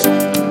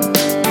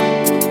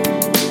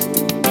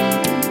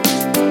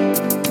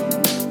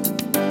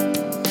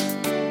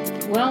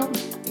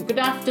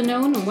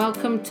afternoon and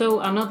welcome to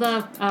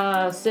another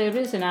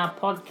series in our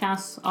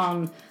podcast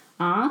on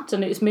art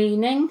and its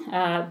meaning.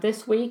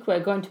 This week we're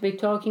going to be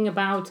talking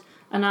about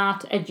an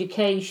art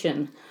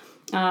education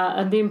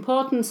and the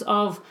importance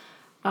of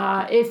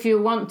if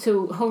you want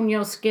to hone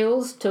your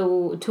skills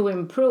to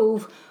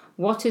improve,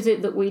 what is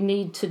it that we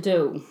need to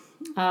do?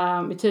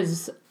 It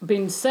has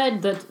been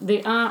said that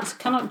the arts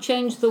cannot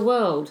change the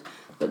world,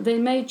 but they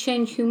may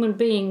change human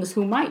beings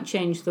who might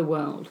change the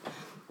world,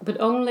 but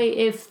only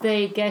if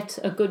they get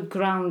a good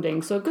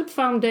grounding. So a good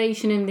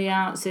foundation in the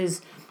arts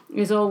is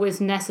always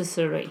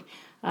necessary.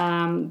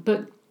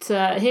 But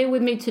here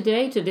with me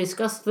today to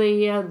discuss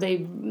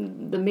the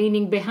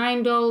meaning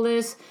behind all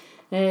this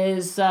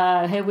is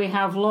here we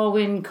have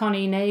Lorwyn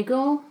Connie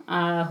Nagel,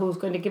 who's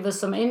going to give us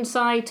some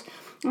insight.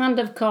 And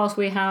of course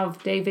we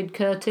have David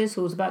Curtis,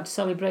 who's about to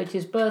celebrate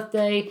his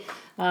birthday,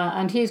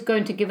 and he's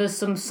going to give us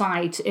some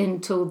sight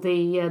into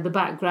the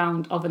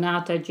background of an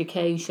art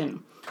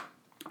education.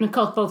 And of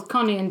course both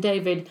Connie and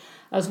David,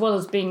 as well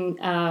as being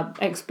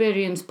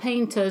experienced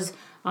painters,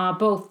 are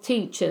both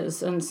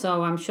teachers, and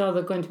so I'm sure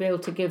they're going to be able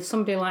to give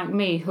somebody like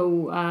me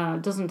who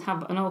doesn't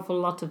have an awful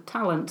lot of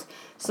talent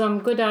some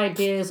good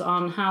ideas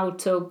on how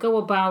to go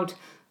about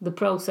the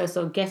process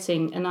of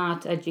getting an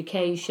art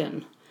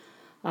education.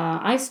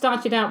 I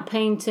started out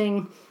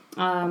painting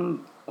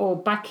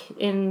back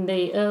in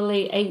the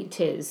early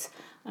 80s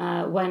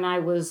when I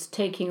was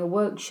taking a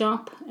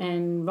workshop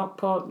in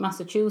Rockport,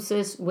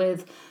 Massachusetts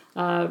with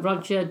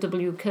Roger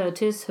W.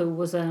 Curtis, who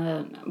was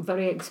a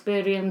very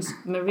experienced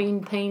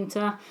marine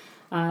painter,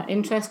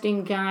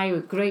 interesting guy,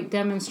 a great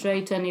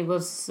demonstrator, and he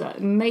was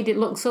made it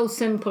look so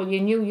simple. You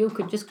knew you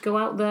could just go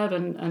out there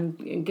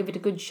and give it a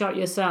good shot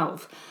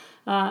yourself.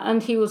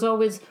 And he was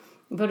always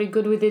very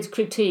good with his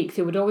critiques.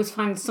 He would always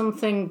find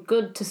something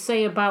good to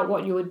say about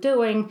what you were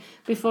doing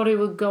before he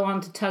would go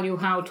on to tell you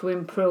how to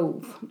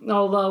improve.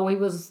 Although he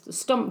was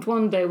stumped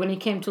one day when he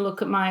came to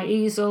look at my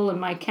easel and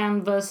my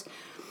canvas,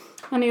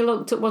 and he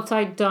looked at what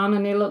I'd done,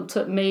 and he looked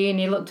at me, and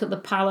he looked at the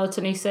palette,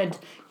 and he said,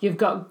 "You've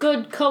got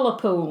good colour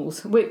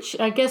pools," which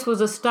I guess was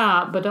a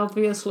start, but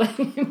obviously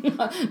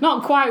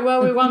not quite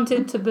where we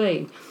wanted to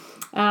be.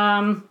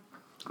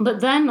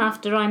 But then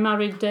after I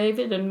married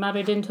David and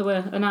married into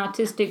an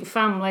artistic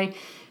family,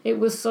 it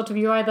was sort of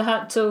you either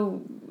had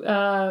to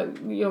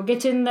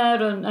get in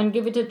there and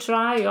give it a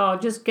try or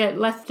just get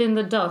left in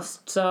the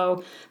dust.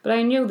 But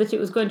I knew that it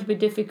was going to be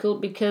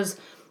difficult because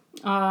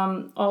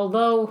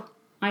although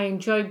I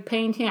enjoyed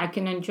painting, I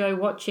can enjoy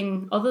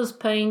watching others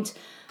paint,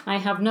 I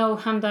have no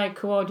hand-eye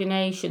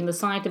coordination. The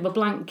sight of a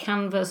blank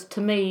canvas to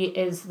me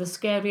is the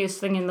scariest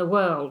thing in the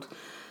world.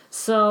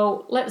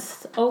 So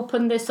let's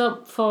open this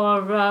up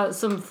for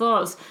some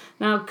thoughts.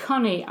 Now,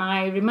 Connie,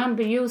 I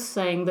remember you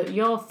saying that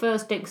your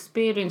first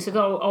experiences,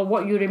 or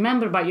what you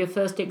remember about your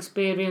first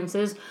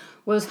experiences,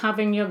 was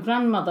having your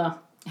grandmother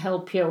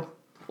help you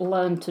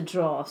learn to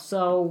draw.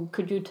 So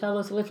could you tell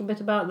us a little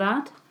bit about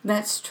that?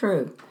 That's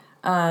true.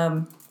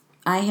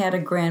 I had a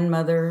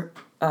grandmother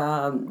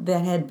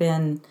that had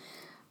been,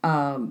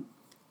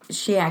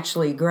 she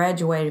actually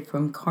graduated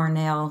from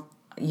Cornell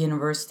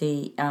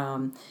University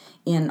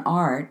in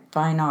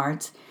fine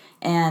arts,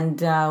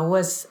 and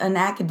was an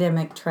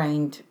academic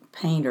trained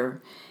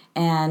painter.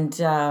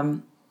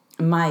 And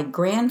my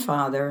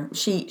grandfather,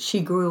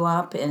 she grew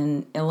up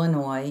in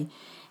Illinois,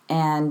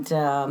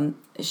 and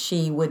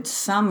she would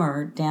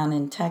summer down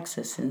in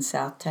Texas, in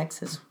South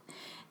Texas.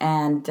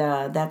 And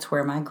that's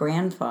where my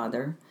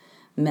grandfather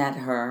met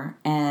her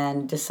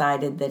and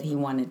decided that he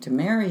wanted to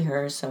marry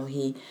her, so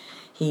he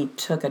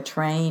took a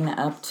train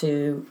up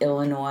to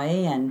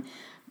Illinois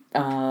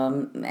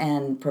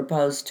and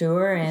proposed to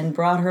her and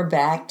brought her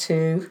back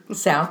to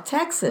South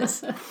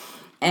Texas.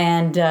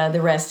 And the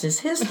rest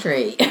is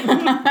history.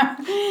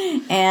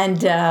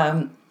 And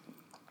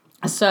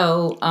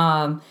so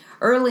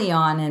early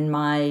on in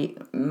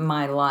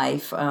my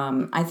life,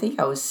 I think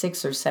I was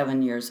 6 or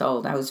 7 years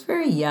old. I was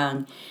very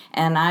young,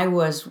 and I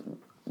was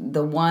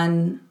the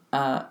one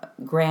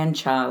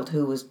grandchild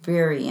who was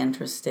very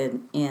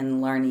interested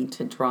in learning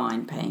to draw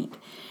and paint.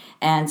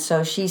 And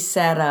so she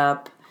set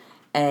up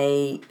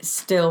a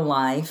still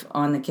life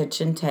on the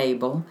kitchen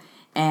table,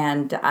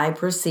 and I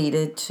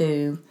proceeded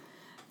to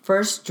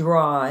first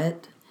draw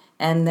it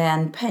and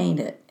then paint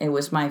it. It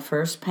was my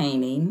first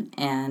painting,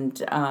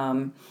 and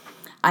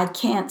I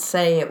can't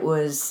say it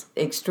was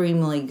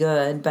extremely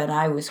good, but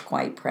I was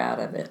quite proud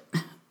of it.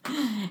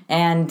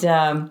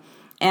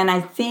 And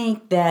I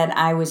think that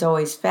I was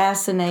always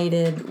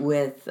fascinated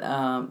with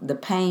the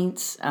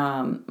paints.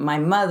 My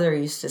mother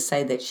used to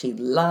say that she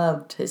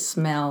loved to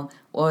smell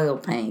oil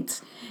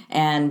paints.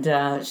 And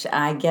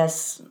I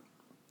guess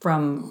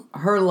from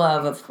her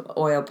love of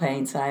oil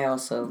paints, I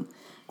also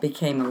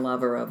became a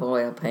lover of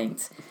oil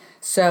paints.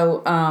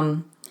 So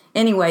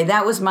anyway,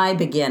 that was my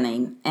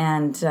beginning.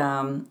 And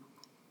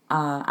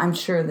I'm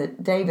sure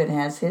that David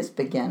has his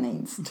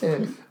beginnings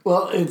too.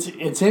 Well,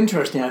 it's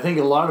interesting. I think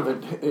a lot of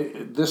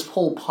it, this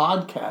whole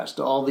podcast,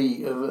 all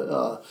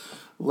the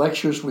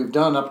lectures we've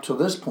done up to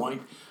this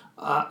point,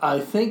 I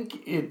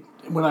think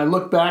when I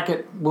look back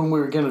at when we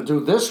were going to do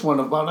this one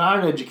about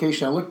art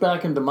education, I look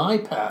back into my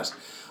past.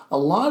 A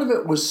lot of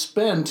it was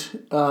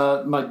spent.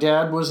 My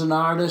dad was an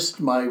artist.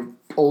 My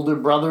older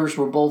brothers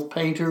were both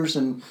painters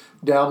and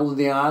dabbled in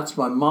the arts.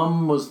 My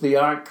mom was the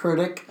art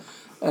critic,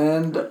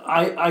 and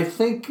I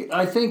think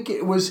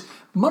it was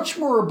much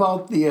more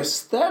about the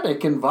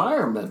aesthetic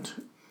environment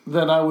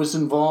that I was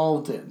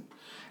involved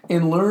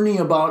in learning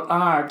about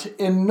art,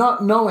 and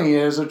not knowing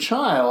as a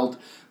child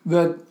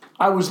that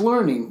I was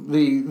learning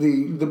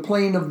the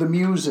playing of the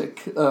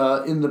music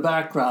in the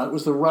background. It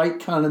was the right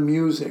kind of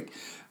music.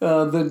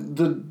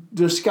 The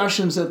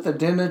discussions at the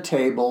dinner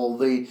table,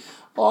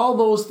 all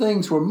those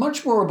things were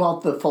much more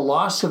about the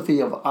philosophy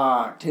of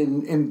art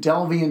and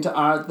delving into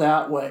art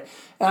that way.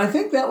 And I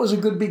think that was a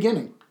good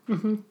beginning.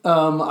 Mm-hmm.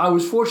 I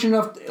was fortunate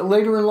enough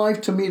later in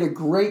life to meet a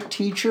great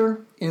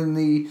teacher in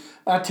the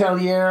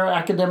Atelier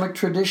academic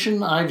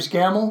tradition, Ives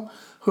Gammel,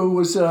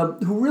 who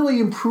really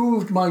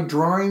improved my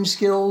drawing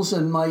skills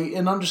and my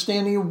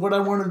understanding of what I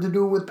wanted to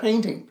do with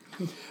painting.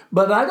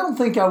 But I don't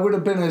think I would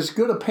have been as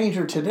good a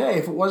painter today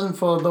if it wasn't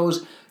for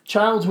those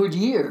childhood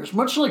years,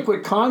 much like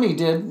what Connie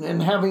did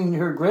in having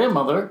her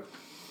grandmother.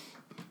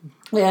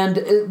 And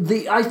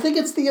I think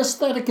it's the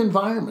aesthetic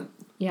environment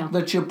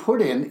that you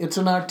put in. It's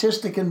an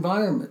artistic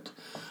environment.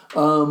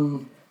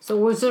 So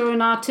was there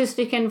an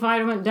artistic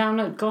environment down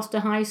at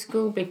Gloucester High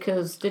School?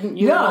 Because didn't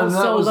you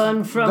also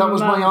learn from that was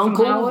my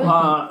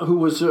uncle, who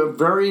was a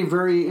very,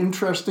 very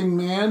interesting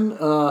man.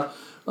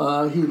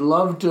 He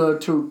loved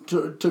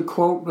to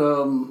quote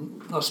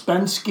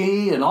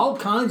Ouspensky and all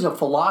kinds of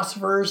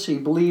philosophers. He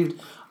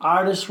believed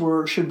artists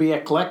should be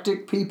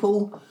eclectic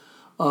people.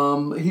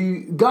 He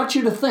got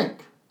you to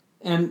think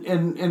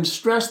and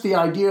stressed the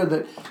idea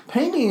that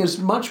painting is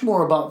much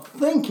more about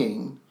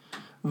thinking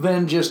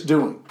than just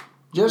doing.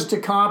 Just to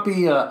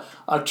copy a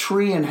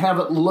tree and have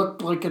it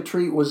look like a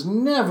tree was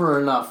never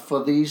enough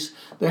for these.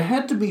 There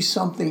had to be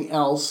something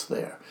else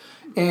there.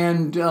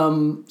 And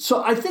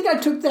so I think I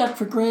took that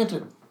for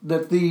granted,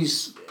 that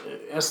these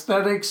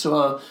aesthetics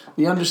or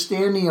the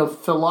understanding of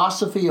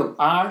philosophy of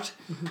art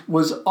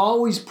was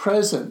always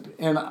present.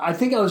 And I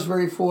think I was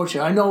very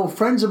fortunate. I know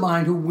friends of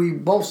mine who we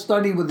both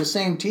studied with the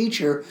same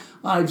teacher,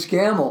 Ives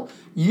Gammel,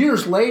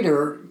 years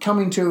later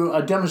coming to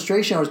a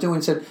demonstration I was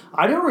doing said,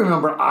 I don't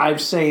remember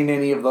Ives saying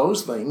any of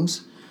those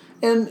things.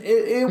 And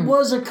it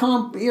was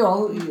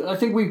I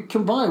think we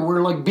combined,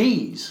 we're like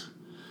bees.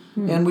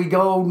 And we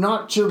go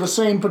not to the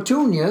same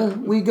petunia,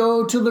 we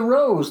go to the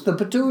rose, the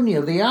petunia,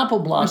 the apple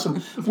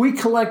blossom. We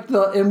collect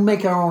and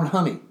make our own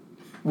honey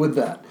with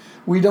that.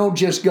 We don't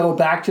just go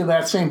back to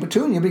that same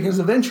petunia because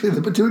eventually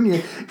the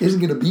petunia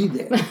isn't going to be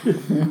there.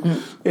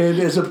 And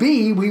as a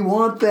bee, we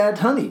want that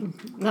honey.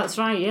 That's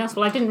right, yes.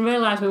 Well, I didn't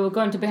realise we were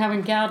going to be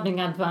having gardening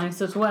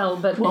advice as well.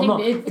 But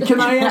Can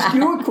I ask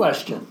you a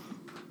question?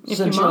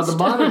 Since you're the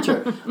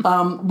monitor.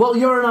 Well,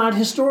 you're an art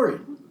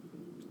historian.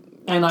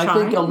 And I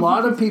think a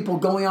lot of people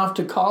going off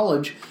to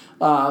college,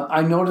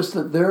 I noticed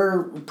that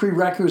their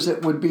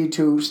prerequisite would be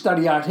to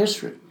study art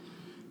history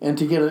and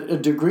to get a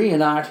degree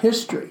in art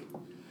history.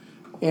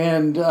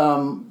 And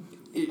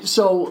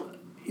so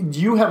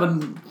you have a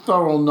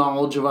thorough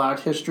knowledge of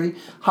art history.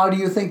 How do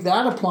you think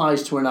that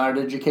applies to an art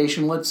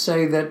education? Let's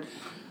say that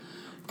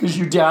because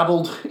you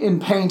dabbled in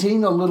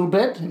painting a little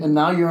bit and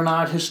now you're an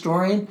art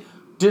historian,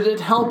 did it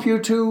help you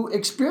to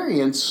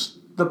experience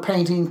the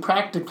painting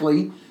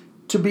practically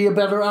to be a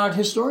better art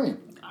historian?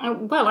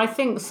 Well, I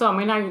think so. I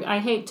mean, I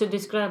hate to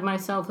describe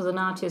myself as an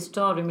art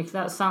historian because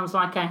that sounds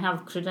like I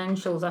have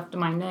credentials after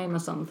my name or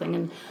something.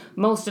 And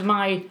most of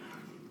my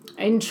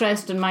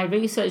interest and my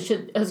research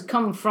has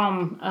come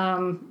from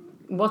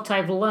what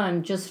I've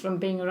learned just from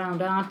being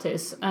around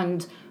artists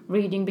and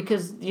reading,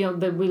 because we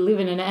live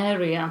in an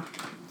area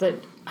that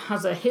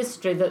has a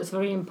history that's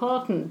very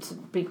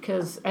important,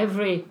 because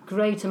every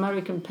great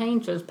American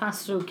painter has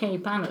passed through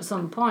Cape Ann at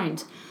some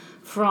point.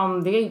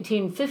 From the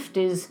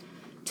 1850s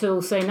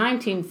till, say,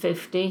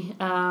 1950,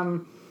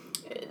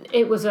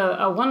 it was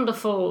a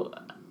wonderful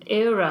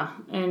era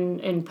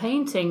in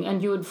painting,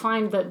 and you would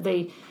find that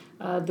the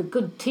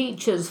good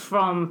teachers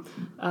from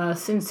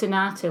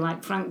Cincinnati,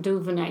 like Frank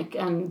Duveneck,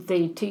 and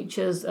the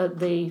teachers at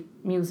the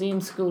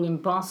museum school in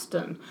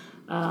Boston,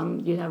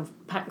 you have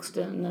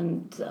Paxton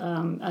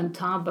and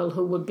Tarbell,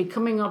 who would be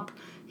coming up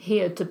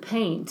here to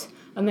paint,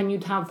 and then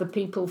you'd have the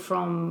people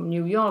from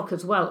New York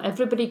as well.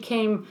 Everybody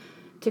came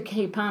to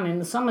Cape Ann in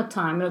the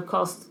summertime, and of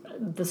course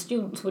the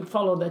students would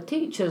follow their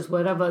teachers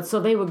wherever, so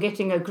they were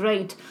getting a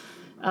great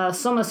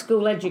summer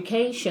school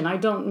education. I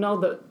don't know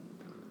that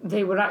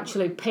they were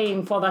actually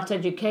paying for that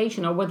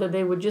education or whether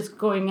they were just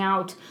going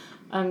out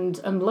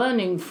and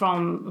learning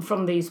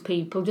from these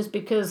people just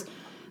because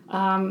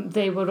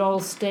they were all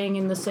staying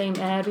in the same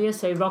area,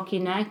 say Rocky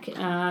Neck,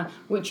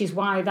 which is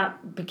why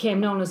that became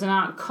known as an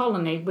art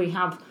colony. We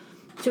have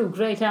two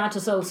great art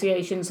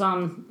associations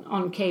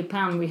on Cape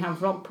Ann. We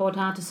have Rockport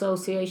Art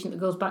Association that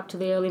goes back to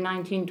the early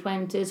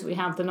 1920s. We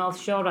have the North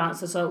Shore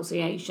Arts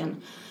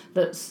Association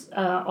that's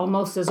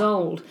almost as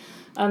old.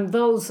 And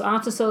those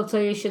art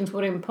associations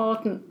were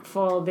important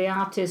for the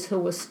artists who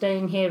were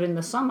staying here in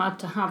the summer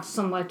to have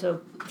somewhere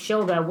to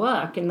show their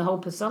work in the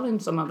hope of selling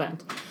some of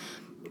it.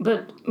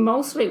 But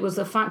mostly it was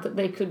the fact that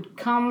they could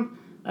come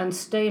and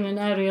stay in an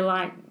area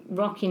like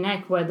Rocky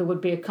Neck where there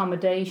would be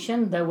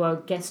accommodation. There were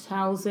guest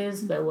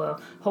houses, there were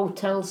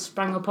hotels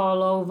sprang up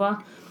all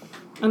over.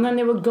 And then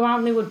they would go out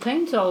and they would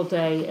paint all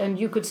day, and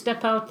you could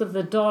step out of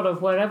the door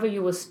of wherever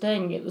you were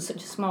staying. It was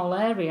such a small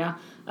area,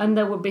 and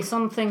there would be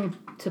something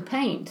to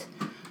paint.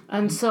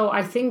 And so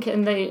I think,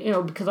 and they,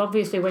 because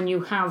obviously when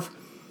you have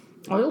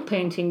oil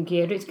painting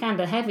gear, it's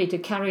kind of heavy to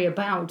carry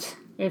about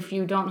if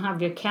you don't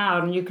have your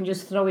car, and you can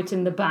just throw it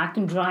in the back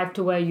and drive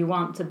to where you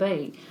want to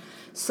be.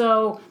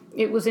 So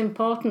it was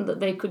important that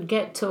they could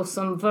get to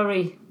some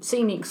very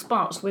scenic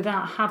spots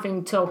without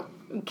having to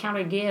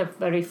carry gear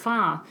very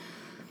far.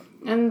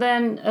 And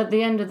then at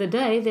the end of the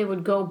day, they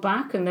would go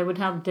back and they would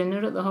have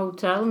dinner at the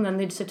hotel, and then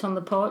they'd sit on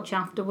the porch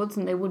afterwards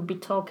and they would be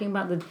talking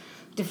about the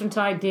different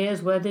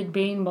ideas, where they'd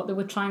been, what they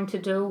were trying to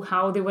do,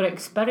 how they were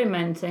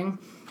experimenting.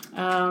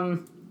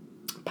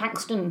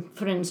 Paxton,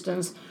 for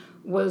instance,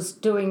 was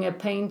doing a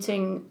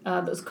painting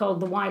that's called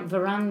The White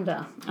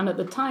Veranda. And at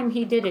the time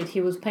he did it, he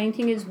was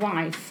painting his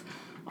wife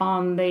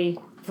on the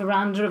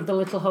veranda of the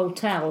little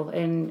hotel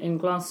in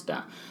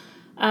Gloucester.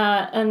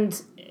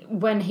 And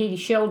when he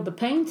showed the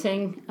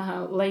painting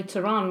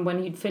later on,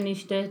 when he'd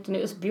finished it, and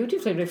it was a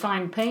beautifully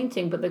refined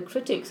painting, but the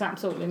critics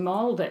absolutely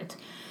mauled it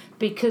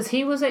because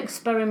he was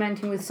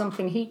experimenting with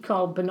something he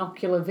called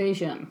binocular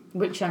vision,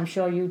 which I'm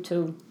sure you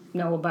two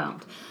know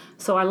about.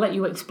 So I'll let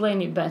you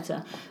explain it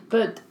better.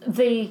 But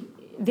the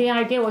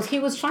idea was he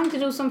was trying to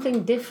do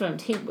something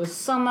different. It was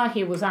summer,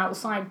 he was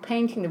outside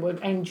painting, they were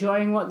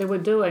enjoying what they were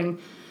doing,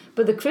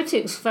 but the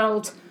critics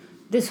felt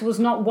this was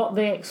not what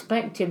they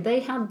expected.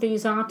 They had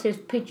these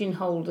artists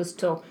pigeonholed as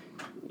to,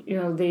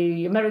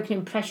 the American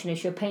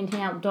Impressionists, you're painting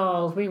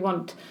outdoors, we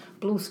want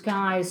blue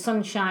skies,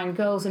 sunshine,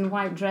 girls in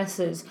white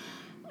dresses.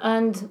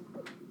 And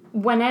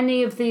when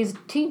any of these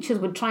teachers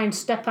would try and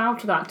step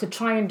out of that to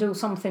try and do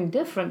something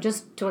different,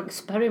 just to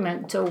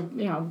experiment,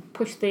 to,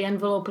 push the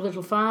envelope a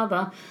little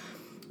farther,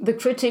 the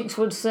critics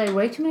would say,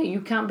 wait a minute, you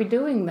can't be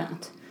doing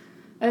that.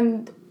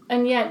 And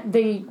yet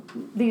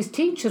these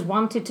teachers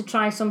wanted to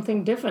try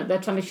something different. They're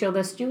trying to show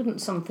their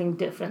students something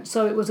different.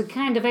 So it was a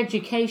kind of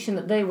education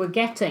that they were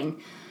getting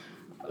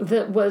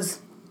that was,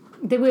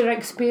 they were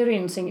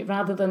experiencing it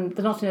rather than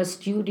they're not in a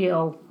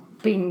studio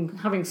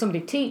having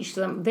somebody teach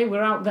them. They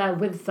were out there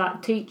with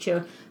that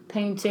teacher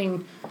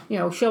painting,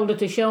 shoulder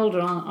to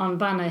shoulder on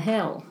Banner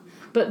Hill.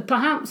 But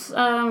perhaps,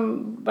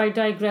 I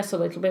digress a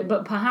little bit,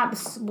 but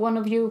perhaps one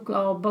of you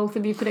or both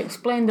of you could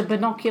explain the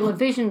binocular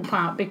vision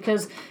part,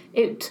 because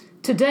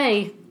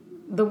today,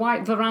 the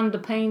White Veranda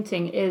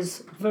painting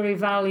is very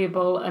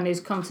valuable and is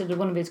considered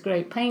one of his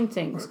great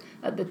paintings.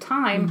 At the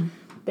time,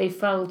 they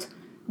felt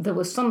there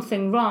was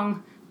something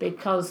wrong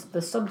because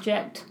the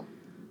subject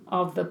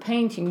of the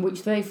painting,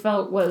 which they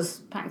felt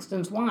was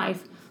Paxton's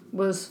wife,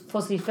 was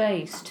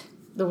fuzzy-faced.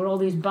 There were all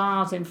these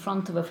bars in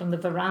front of her from the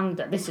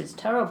veranda. This is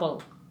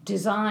terrible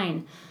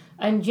design.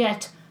 And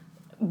yet,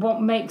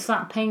 what makes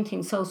that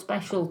painting so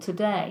special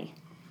today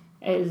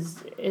is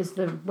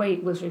the way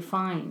it was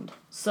refined.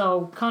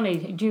 So,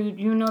 Connie, do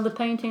you know the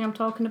painting I'm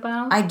talking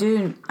about? I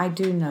do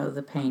know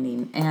the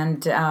painting,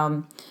 and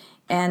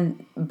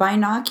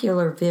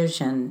binocular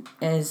vision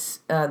is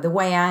the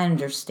way I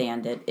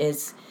understand it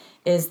is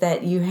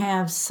that you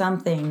have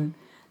something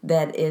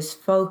that is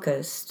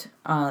focused,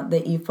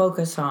 that you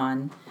focus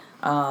on,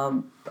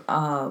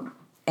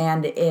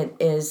 and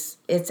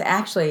it's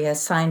actually a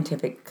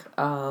scientific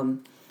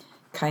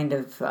kind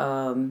of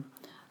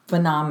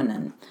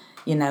phenomenon.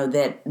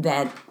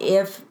 That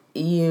if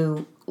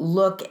you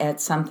look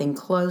at something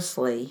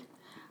closely,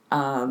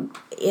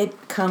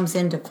 it comes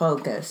into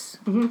focus,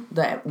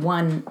 that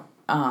one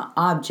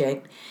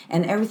object,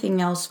 and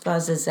everything else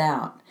fuzzes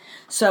out.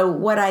 So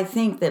what I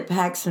think that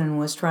Paxton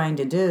was trying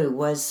to do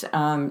was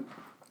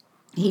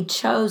he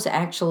chose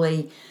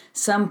actually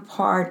some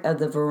part of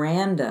the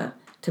veranda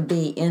to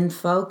be in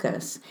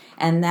focus,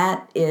 and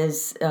that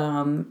is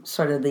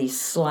sort of these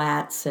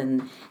slats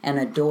and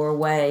a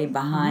doorway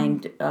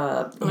behind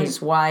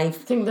his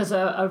wife. I think there's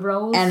a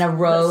rose. And a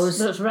rose.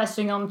 That's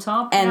resting on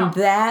top. And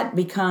that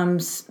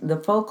becomes the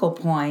focal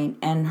point,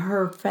 and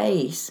her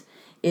face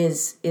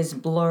is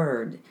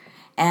blurred.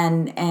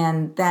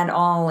 And that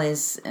all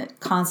is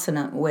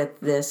consonant with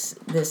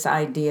this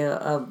idea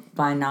of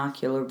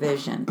binocular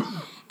vision.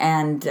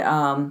 And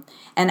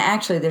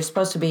actually, there's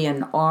supposed to be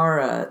an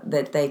aura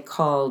that they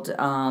called.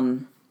 Now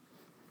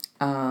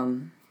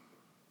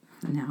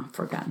I've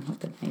forgotten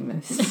what the name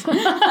is. but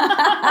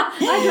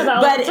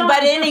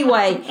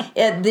anyway,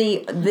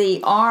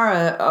 the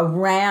aura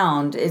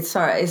around it's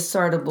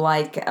sort of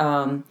like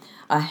a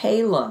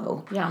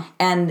halo. Yeah.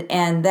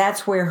 And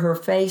that's where her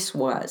face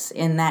was,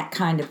 in that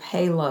kind of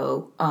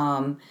halo.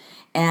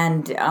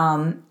 And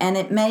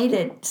it made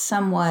it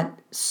somewhat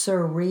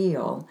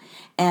surreal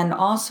and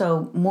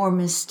also more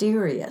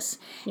mysterious.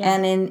 Yeah.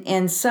 And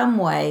in some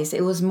ways,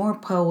 it was more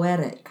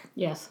poetic.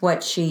 Yes.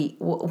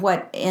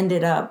 What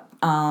ended up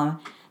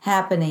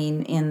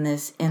happening in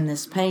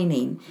this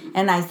painting,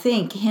 and I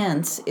think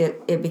hence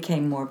it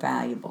became more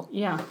valuable.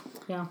 Yeah.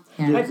 Yeah.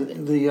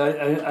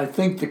 I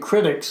think the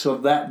critics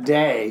of that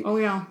day,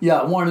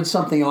 wanted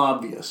something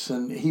obvious,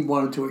 and he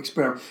wanted to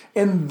experiment.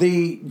 And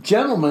the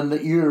gentleman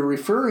that you're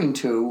referring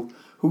to,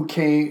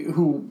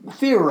 who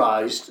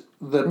theorized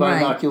the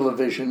binocular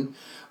vision,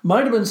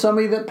 might have been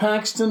somebody that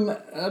Paxton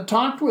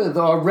talked with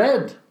or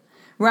read.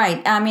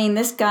 Right. I mean,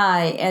 this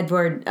guy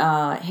Edward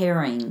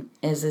Herring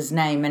is his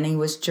name, and he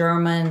was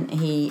German.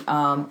 He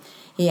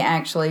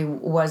actually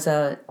was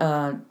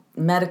a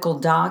medical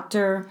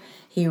doctor.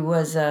 He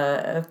was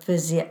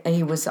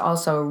he was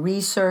also a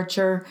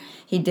researcher.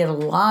 He did a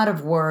lot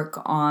of work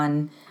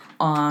on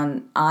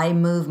eye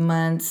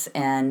movements,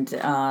 and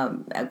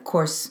of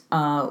course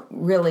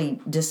really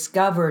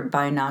discovered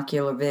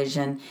binocular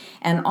vision,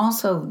 and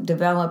also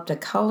developed a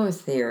color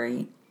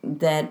theory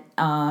that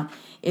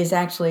is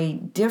actually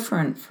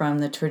different from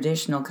the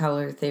traditional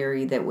color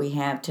theory that we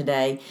have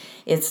today.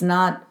 It's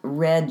not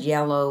red,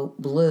 yellow,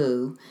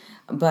 blue,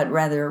 but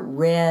rather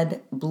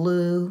red,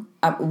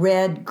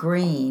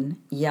 green,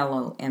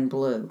 yellow, and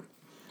blue.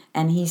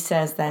 And he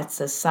says that's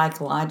a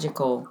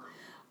psychological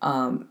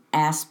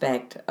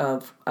aspect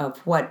of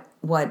what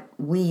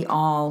we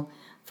all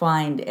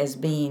find as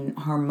being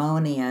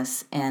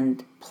harmonious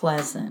and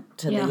pleasant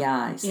to the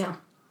eyes. Yeah,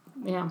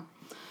 yeah.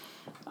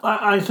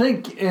 I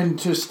think, and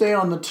to stay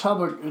on the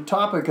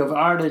topic of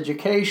art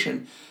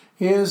education,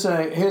 here's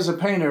a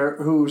painter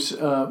who's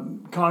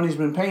Connie's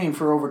been painting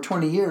for over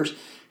 20 years,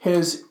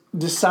 has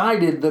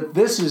decided that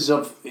this is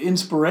of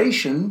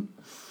inspiration,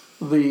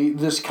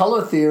 this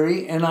color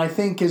theory, and I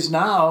think is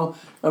now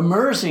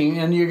immersing.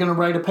 And you're going to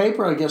write a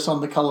paper, I guess,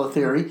 on the color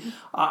theory.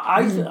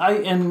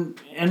 And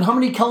how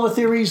many color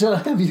theories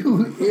have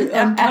you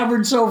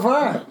uncovered so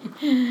far?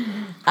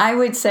 I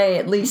would say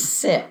at least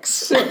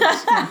 6.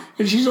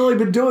 And she's only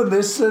been doing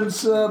this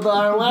since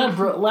our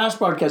last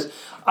podcast.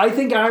 I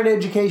think art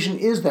education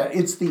is that.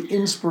 It's the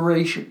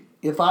inspiration.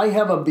 If I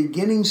have a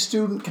beginning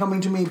student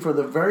coming to me for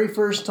the very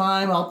first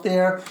time out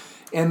there,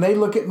 and they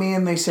look at me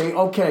and they say,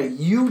 okay,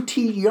 you're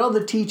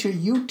the teacher,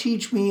 you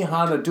teach me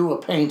how to do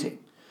a painting.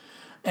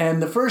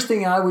 And the first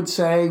thing I would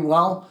say,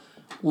 well,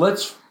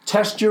 let's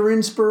test your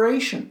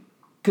inspiration.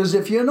 Because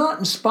if you're not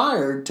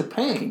inspired to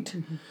paint,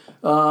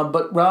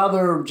 but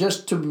rather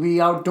just to be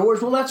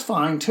outdoors, well, that's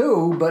fine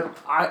too. But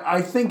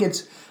I think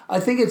it's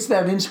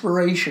that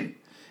inspiration.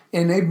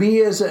 And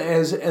me as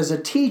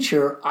a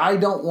teacher, I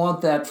don't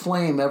want that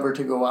flame ever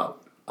to go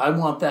out. I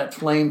want that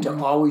flame to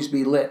always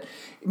be lit.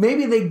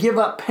 Maybe they give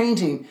up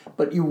painting,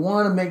 but you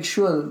want to make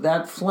sure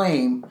that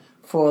flame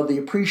for the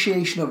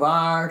appreciation of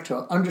art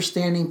or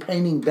understanding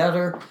painting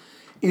better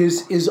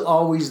is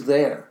always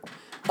there.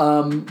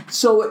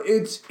 So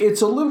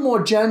it's a little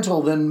more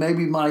gentle than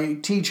maybe my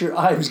teacher,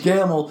 Ives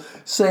Gamble,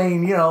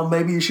 saying,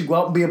 maybe you should go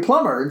out and be a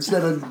plumber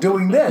instead of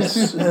doing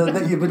this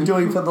that you've been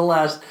doing for the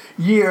last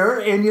year,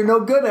 and you're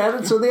no good at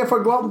it, so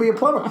therefore go out and be a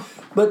plumber.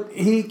 But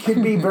he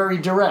can be very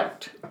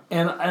direct.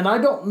 And I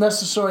don't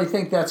necessarily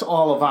think that's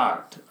all of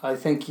art. I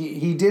think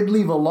he did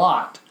leave a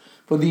lot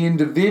for the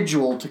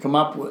individual to come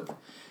up with.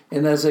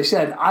 And as I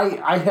said,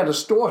 I had a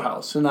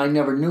storehouse, and I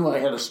never knew I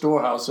had a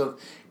storehouse of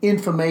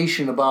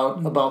information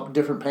about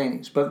different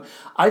paintings. But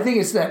I think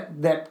it's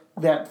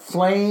that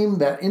flame,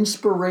 that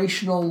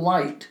inspirational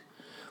light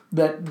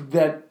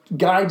that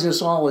guides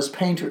us all as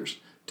painters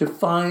to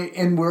find,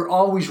 and we're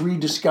always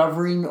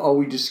rediscovering, or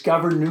we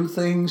discover new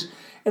things.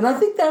 And I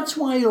think that's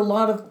why a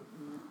lot of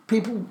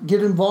people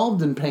get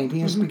involved in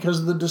painting, is because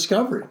of the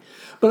discovery.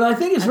 But I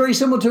think it's very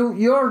similar to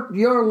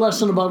your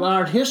lesson about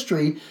art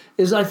history.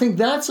 I think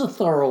that's a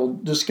thorough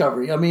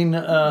discovery. I mean,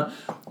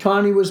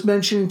 Connie was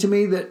mentioning to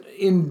me that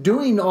in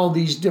doing all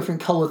these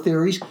different color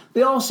theories,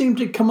 they all seem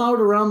to come out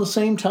around the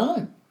same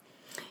time.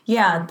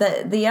 Yeah,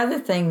 the other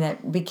thing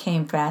that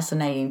became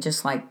fascinating,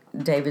 just like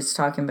David's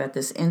talking about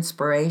this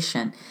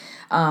inspiration,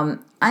 I'm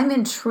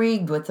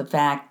intrigued with the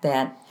fact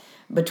that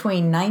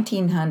between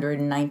 1900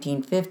 and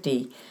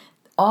 1950,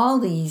 all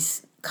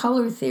these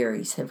color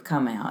theories have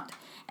come out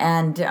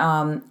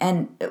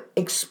and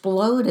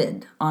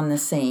exploded on the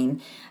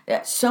scene.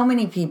 So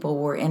many people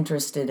were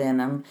interested in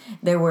them.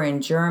 They were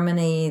in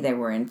Germany, they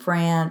were in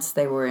France,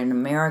 they were in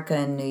America,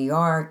 in New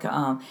York.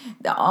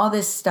 All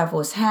this stuff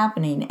was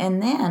happening.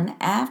 And then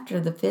after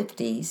the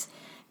 50s,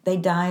 they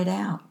died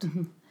out.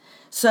 Mm-hmm.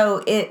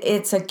 So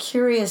it's a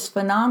curious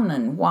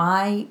phenomenon.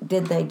 Why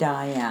did they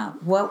die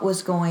out? What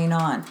was going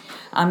on?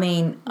 I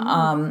mean,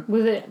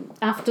 was it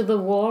after the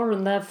war,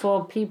 and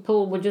therefore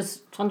people were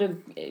just trying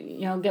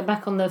to, get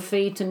back on their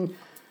feet and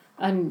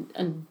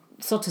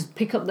sort of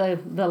pick up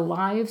their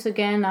lives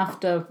again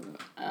after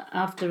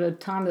a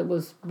time that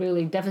was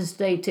really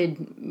devastated,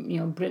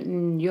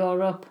 Britain,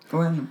 Europe.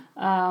 Right.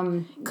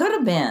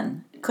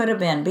 Could have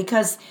been,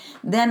 because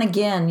then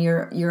again,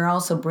 you're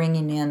also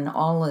bringing in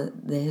all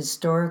of the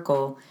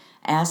historical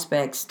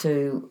aspects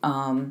to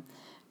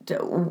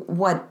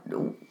what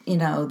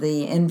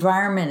the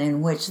environment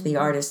in which the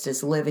artist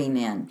is living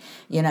in.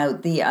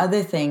 The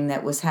other thing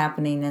that was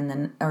happening in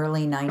the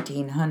early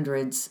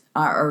 1900s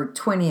or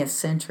 20th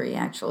century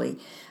actually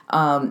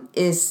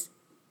is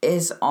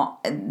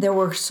there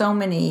were so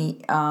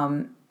many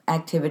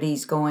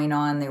activities going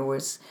on. There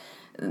was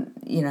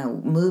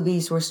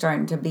movies were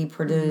starting to be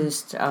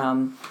produced.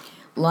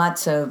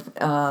 Lots of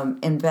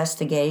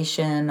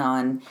investigation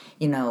on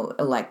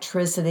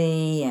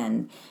electricity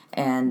and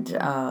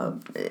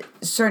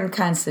certain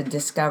kinds of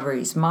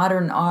discoveries.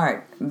 Modern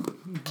art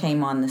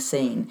came on the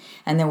scene,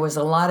 and there was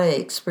a lot of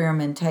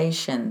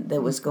experimentation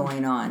that was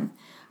going on.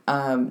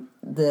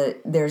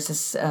 There's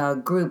this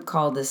group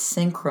called the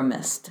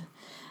Synchromists.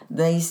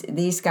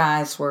 These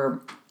guys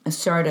were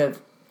sort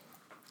of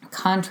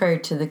contrary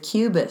to the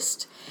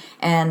Cubist,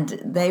 and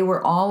they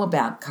were all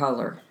about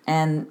color,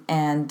 and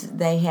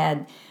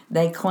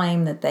they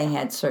claimed that they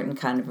had certain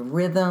kind of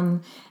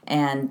rhythm,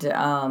 and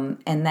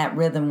that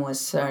rhythm was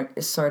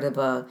sort of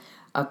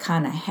a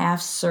kind of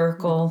half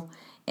circle,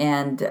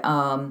 and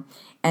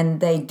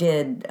they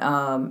did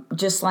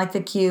just like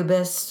the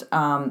Cubists.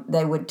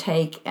 They would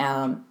take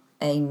a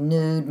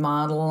nude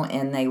model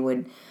and they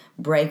would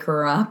break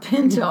her up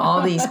into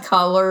all these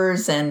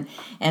colors and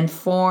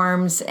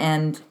forms,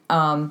 and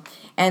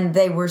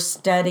they were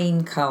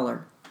studying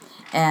color.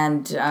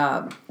 And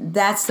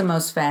that's the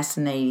most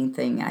fascinating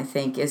thing, I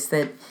think, is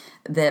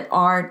that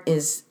art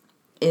is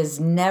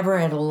never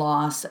at a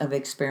loss of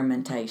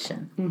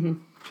experimentation. Mm-hmm.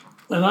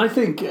 And I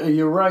think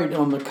you're right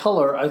on the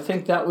color. I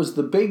think that was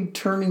the big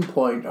turning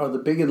point, or the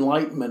big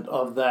enlightenment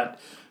of that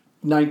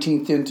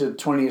 19th into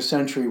 20th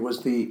century,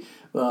 was the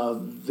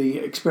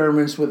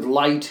experiments with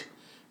light,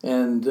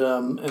 and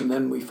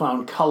then we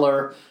found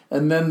color,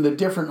 and then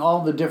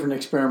all the different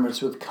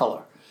experiments with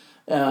color.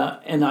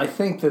 And I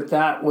think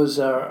that was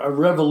a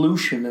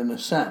revolution in a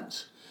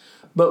sense.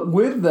 But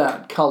with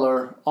that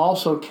color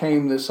also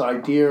came this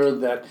idea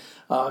that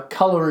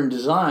color and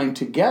design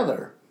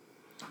together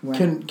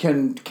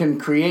can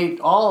create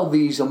all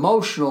these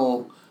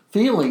emotional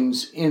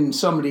feelings in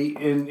somebody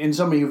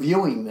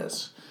viewing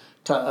this,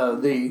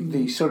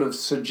 the sort of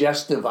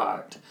suggestive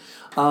art.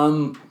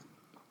 And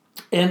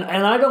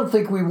I don't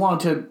think we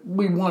want to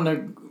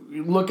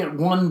look at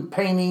one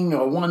painting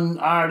or one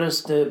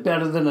artist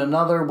better than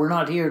another. We're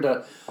not here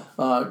to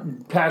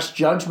pass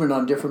judgment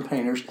on different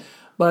painters.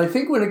 But I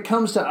think when it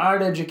comes to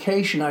art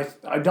education,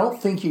 I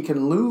don't think you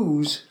can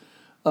lose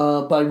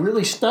by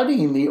really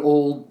studying the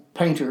old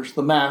painters,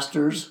 the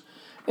masters.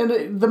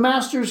 And the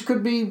masters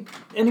could be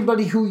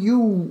anybody who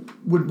you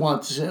would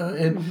want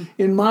to.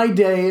 In my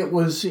day, it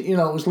was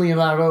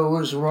Leonardo, it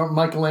was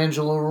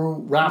Michelangelo,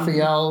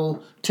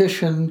 Raphael,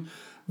 Titian,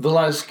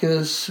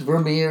 Velázquez,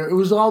 Vermeer. It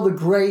was all the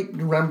great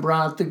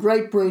Rembrandt, the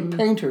great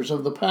painters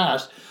of the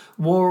past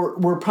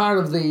were part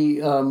of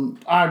the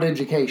art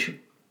education,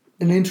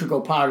 an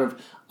integral part of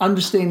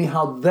understanding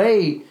how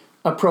they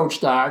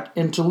approached art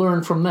and to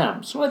learn from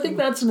them. So I think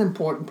that's an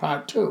important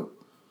part too.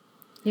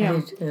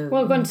 Yeah.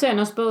 Well, I'm going to say, and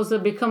I suppose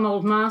they've become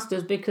old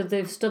masters because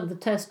they've stood the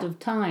test of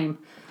time.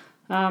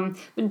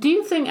 But do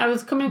you think, I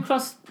was coming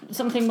across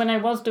something when I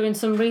was doing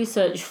some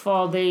research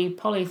for the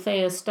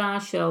Polythea Star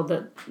Show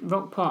that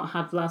Rockport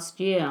had last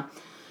year,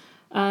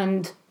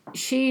 and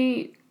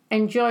she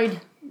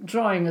enjoyed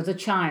drawing as a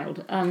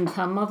child, and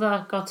her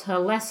mother got her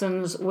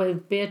lessons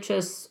with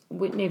Beatrice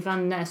Whitney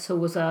Van Ness, who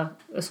was a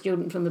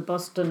student from the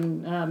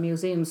Boston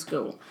Museum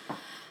School.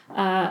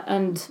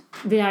 And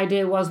the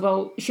idea was,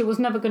 well,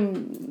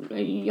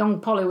 young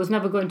Polly was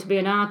never going to be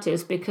an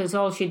artist because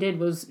all she did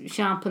was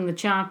sharpen the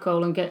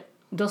charcoal and get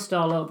dust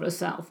all over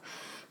herself.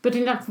 But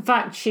in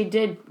fact, she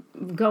did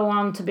go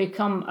on to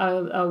become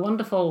a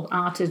wonderful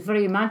artist,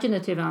 very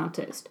imaginative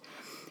artist.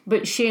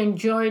 But she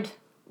enjoyed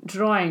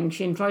drawing.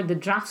 She enjoyed the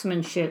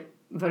draftsmanship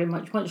very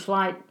much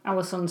like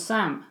our son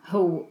Sam,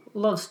 who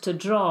loves to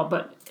draw.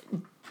 But,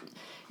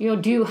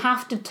 do you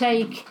have to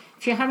take...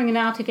 If you're having an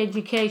art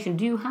education,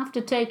 do you have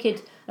to take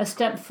it a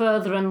step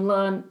further and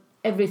learn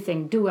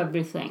everything, do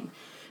everything?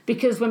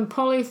 Because when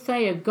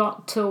Polythea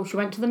she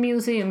went to the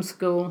museum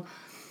school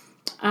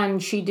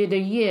and she did a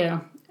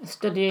year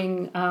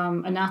studying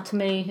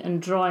anatomy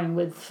and drawing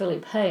with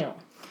Philip Hale.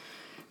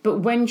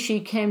 But when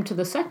she came to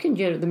the second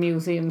year at the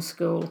museum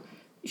school,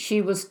 she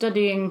was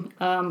studying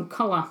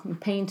colour and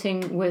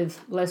painting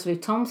with Leslie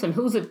Thompson,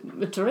 who's a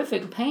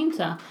terrific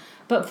painter.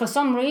 But for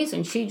some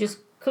reason, she just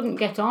couldn't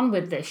get on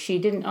with this. She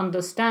didn't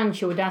understand.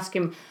 She would ask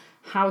him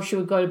how she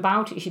would go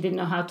about it. She didn't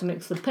know how to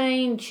mix the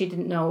paint. She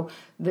didn't know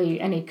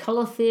any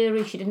colour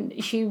theory.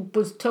 She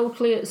was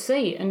totally at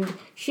sea, and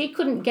she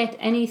couldn't get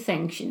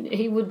anything.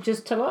 He would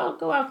just tell her, "Oh,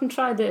 go out and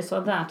try this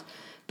or that,"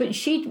 but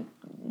she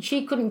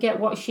couldn't get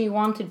what she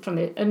wanted from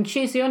it. And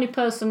she's the only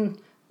person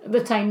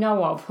that I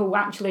know of who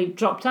actually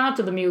dropped out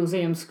of the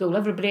museum school.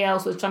 Everybody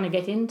else was trying to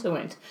get into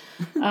it,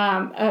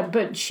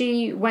 but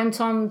she went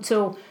on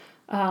to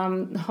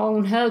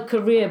hone her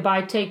career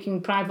by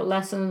taking private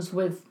lessons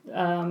with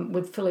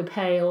Philip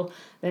Hale.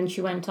 Then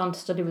she went on to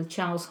study with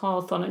Charles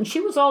Hawthorne, and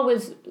she was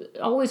always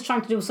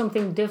trying to do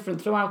something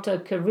different throughout her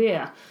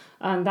career.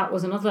 and that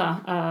was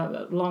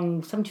another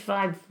long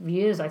 75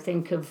 years, I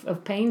think,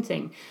 of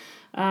painting.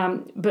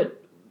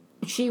 But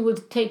she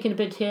was taking a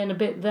bit here and a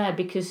bit there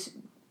because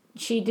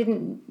she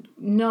didn't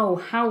know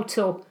how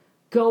to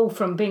go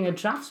from being a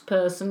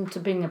draftsperson to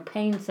being a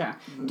painter.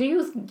 Do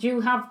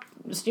you have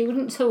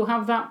students who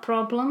have that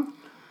problem?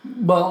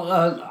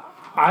 Well,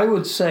 I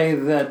would say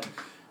that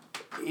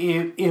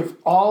if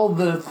all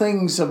the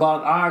things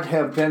about art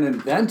have been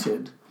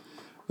invented,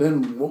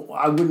 then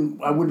I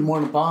wouldn't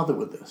want to bother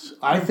with this.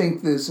 I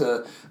think there's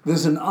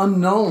an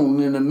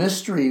unknown and a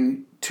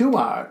mystery to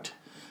art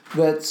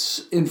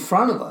that's in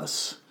front of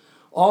us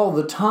all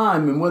the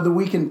time, and whether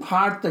we can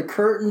part the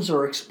curtains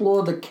or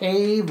explore the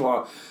cave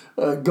or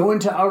go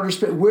into outer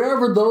space,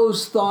 wherever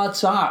those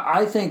thoughts are,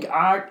 I think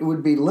art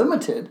would be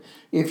limited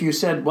if you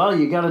said, well,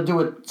 you got to do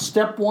it.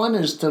 Step one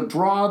is to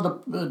draw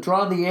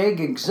the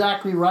egg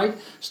exactly right.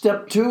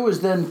 Step two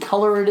is then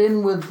color it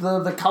in with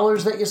the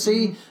colors that you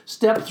see.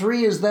 Step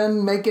three is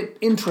then make it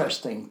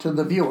interesting to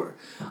the viewer.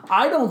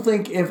 I don't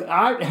think if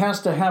art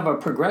has to have a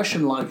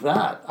progression like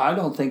that, I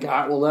don't think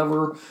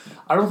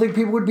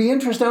people would be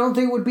interested. I don't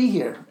think it would be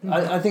here.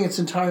 I think it's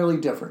entirely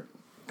different.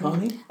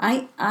 Connie?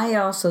 I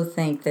also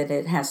think that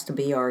it has to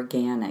be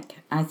organic.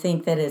 I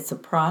think that it's a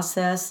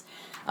process,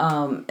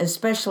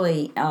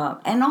 especially,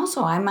 and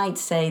also I might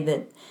say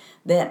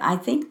that I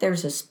think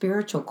there's a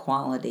spiritual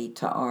quality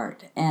to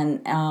art,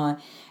 and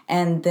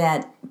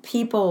that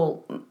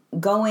people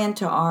go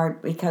into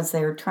art because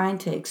they're trying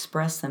to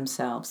express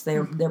themselves.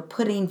 They're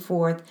putting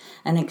forth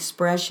an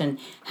expression.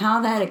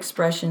 How that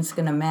expression is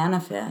going to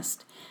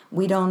manifest,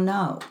 we don't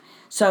know.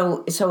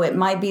 So it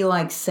might be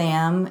like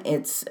Sam.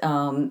 It's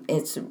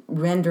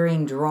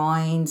rendering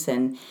drawings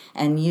and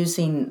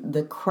using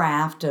the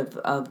craft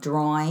of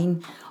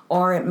drawing,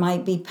 or it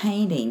might be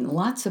painting.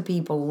 Lots of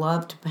people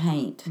love to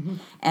paint,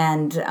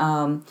 and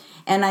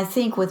I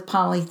think with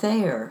Polly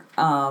Thayer,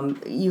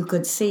 you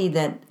could see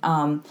that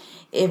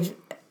if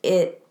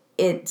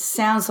it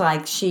sounds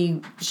like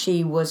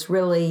she was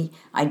really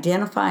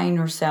identifying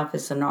herself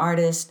as an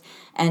artist,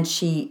 and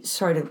she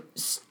sort of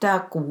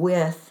stuck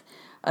with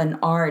an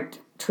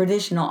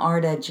traditional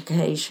art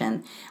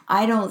education.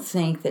 I don't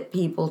think that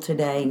people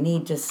today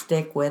need to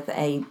stick with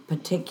a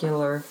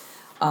particular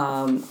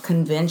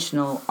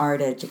conventional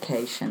art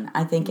education.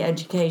 I think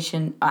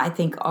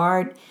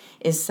art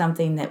is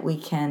something that we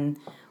can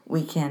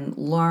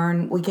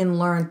learn. We can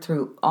learn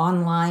through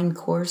online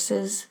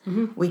courses.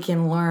 We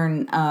can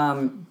learn,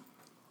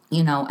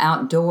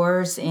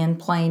 outdoors in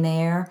plein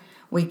air.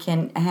 We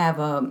can have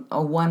a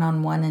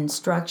one-on-one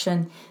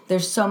instruction.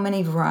 There's so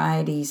many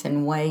varieties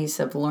and ways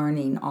of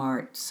learning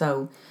art.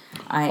 So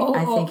I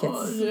think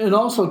it's... And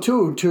also,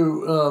 too,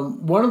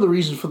 one of the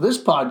reasons for this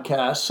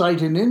podcast,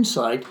 Sight and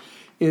Insight,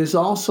 is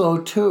also,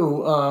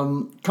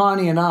 too,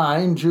 Connie and I,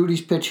 and Judy's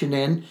pitching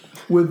in,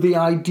 with the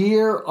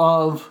idea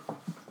of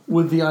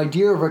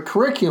a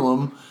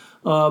curriculum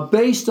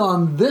based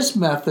on this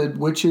method,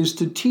 which is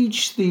to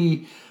teach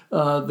the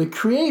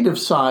creative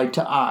side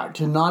to art,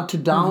 and not to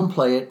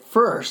downplay it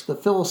first, the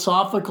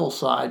philosophical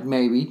side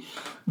maybe,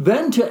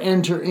 then to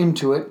enter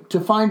into it, to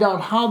find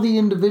out how the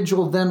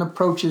individual then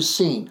approaches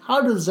seeing.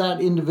 How does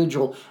that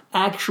individual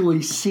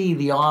actually see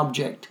the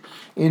object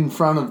in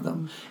front of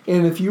them?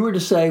 And if you were to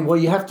say, well,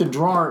 you have to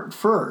draw it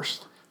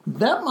first,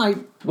 that might,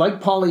 like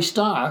Polly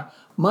Starr,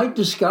 might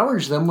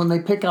discourage them when they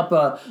pick up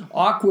a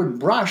awkward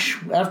brush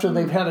after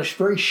they've had a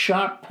very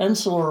sharp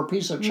pencil or a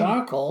piece of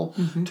charcoal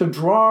to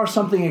draw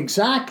something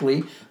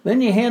exactly.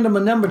 Then you hand them a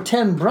number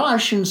 10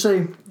 brush and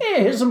say,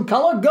 hey, here's some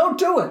color, go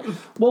to it.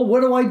 Well,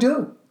 what do I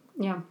do?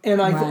 Yeah.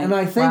 And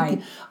I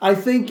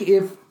think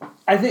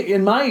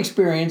in my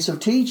experience of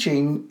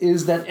teaching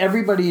is that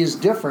everybody is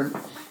different,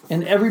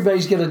 and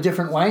everybody's got a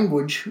different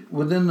language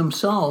within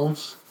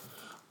themselves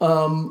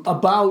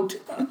about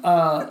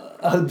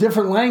a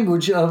different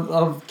language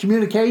of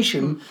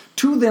communication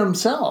to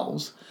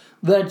themselves,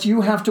 that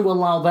you have to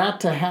allow that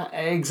to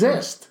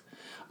exist,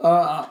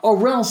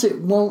 or else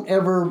it won't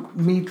ever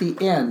meet the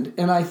end.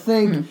 And I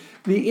think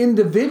the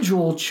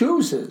individual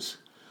chooses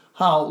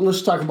how.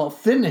 Let's talk about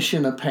finish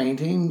in a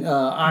painting,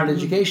 art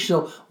education.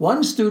 So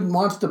one student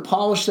wants to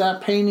polish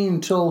that painting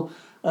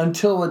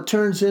until it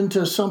turns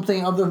into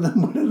something other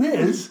than what it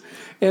is.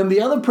 And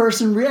the other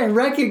person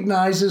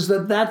recognizes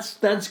that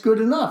that's good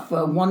enough.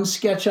 One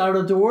sketch out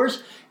of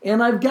doors,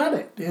 and I've got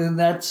it. And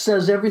that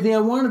says everything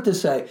I wanted to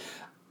say.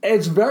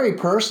 It's very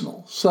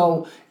personal.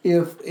 So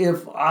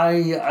if I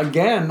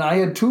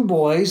had two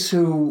boys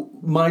who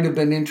might have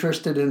been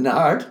interested in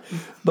art,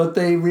 but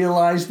they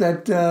realized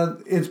that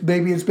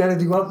it's better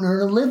to go out and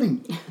earn a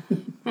living.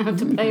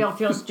 To pay off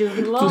your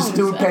student loans. Just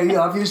to pay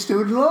off your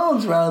student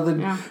loans rather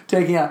than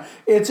taking out.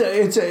 It's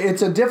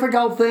a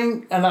difficult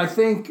thing, and I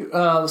think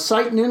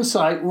Sight and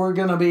Insight, we're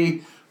going to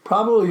be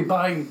probably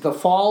by the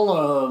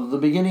fall, the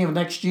beginning of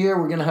next year,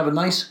 we're going to have a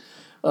nice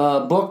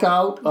book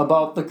out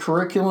about the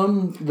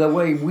curriculum, the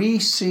way we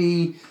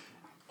see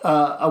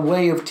a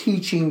way of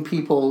teaching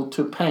people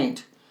to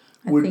paint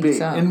would think be.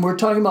 so. And we're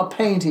talking about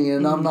painting,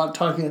 and I'm not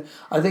talking.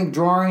 I think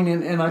drawing,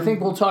 and I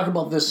think we'll talk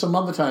about this some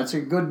other time. It's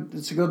a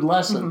good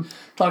lesson.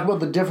 Talk about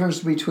the difference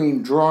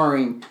between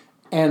drawing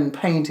and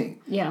painting.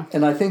 Yeah.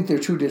 And I think they're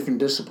two different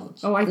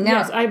disciplines. Oh,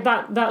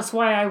 that's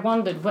why I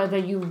wondered whether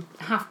you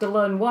have to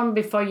learn one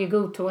before you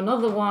go to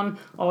another one,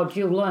 or do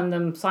you learn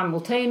them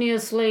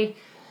simultaneously,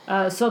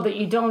 so that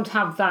you don't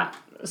have that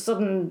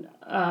sudden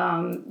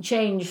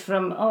change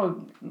from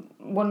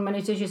 1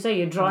 minute, as you say,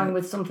 you're drawing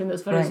with something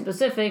that's very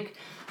specific,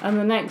 and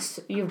the next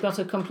you've got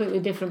a completely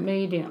different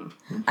medium.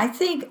 I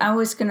think I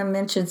was going to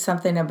mention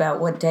something about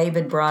what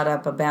David brought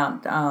up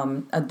about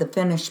the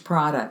finished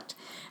product.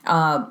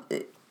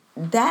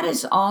 That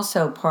is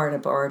also part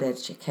of art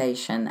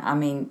education. I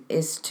mean,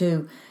 is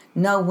to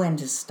know when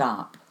to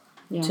stop,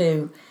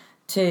 to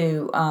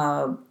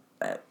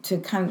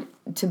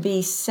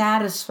be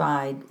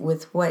satisfied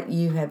with what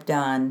you have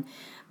done.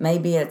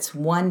 Maybe it's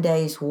one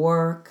day's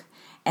work,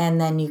 and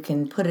then you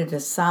can put it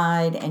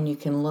aside and you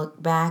can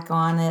look back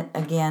on it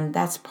again.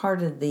 That's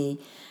part of the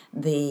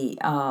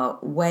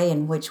way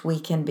in which we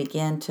can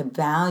begin to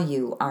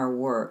value our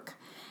work.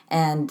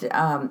 And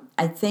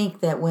I think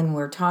that when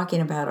we're talking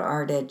about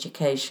art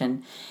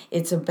education,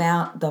 it's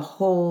about the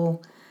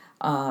whole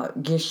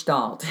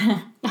gestalt.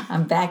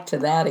 I'm back to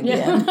that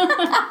again.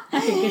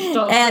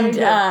 And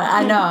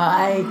I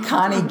know,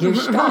 Connie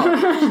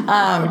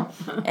Gestalt.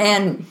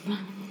 And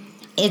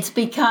it's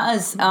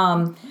because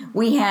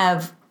we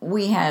have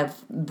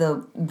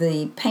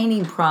the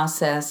painting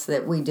process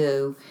that we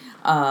do,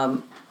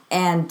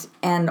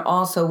 and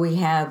also we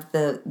have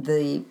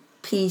the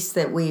piece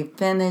that we've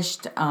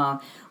finished.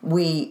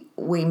 We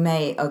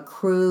may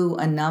accrue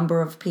a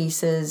number of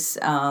pieces.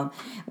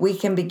 We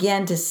can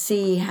begin to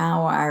see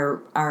how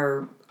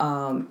our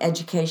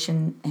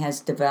education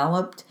has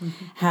developed,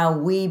 how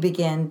we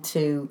begin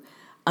to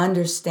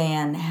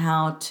understand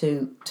how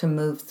to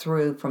move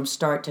through from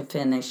start to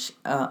finish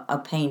a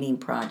painting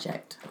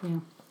project.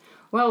 Yeah.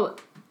 Well,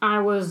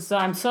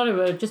 I'm sorry,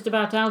 we're just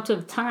about out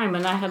of time,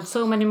 and I had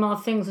so many more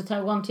things that I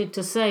wanted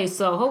to say,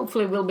 so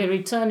hopefully we'll be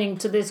returning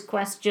to this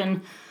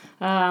question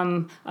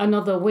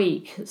another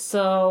week.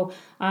 So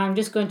I'm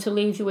just going to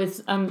leave you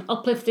with an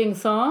uplifting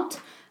thought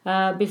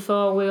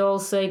before we all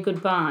say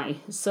goodbye.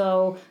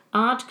 So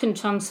art can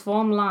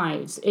transform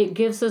lives. It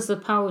gives us the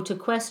power to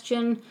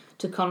question,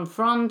 to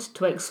confront,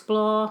 to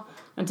explore,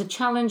 and to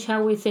challenge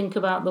how we think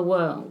about the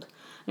world.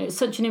 And it's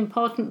such an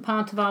important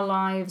part of our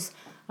lives,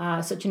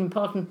 such an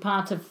important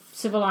part of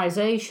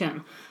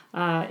civilization,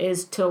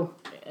 is to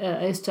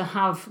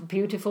have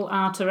beautiful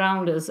art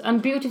around us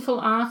and beautiful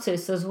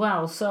artists as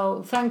well.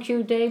 So thank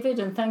you, David,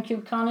 and thank you,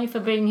 Connie, for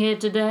being here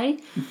today.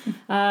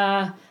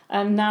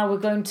 And now we're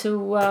going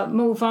to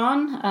move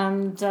on,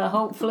 and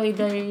hopefully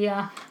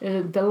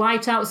the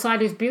light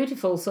outside is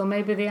beautiful, so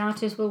maybe the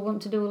artist will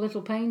want to do a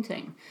little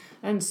painting.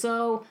 And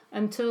so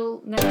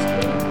until next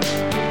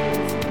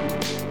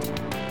week.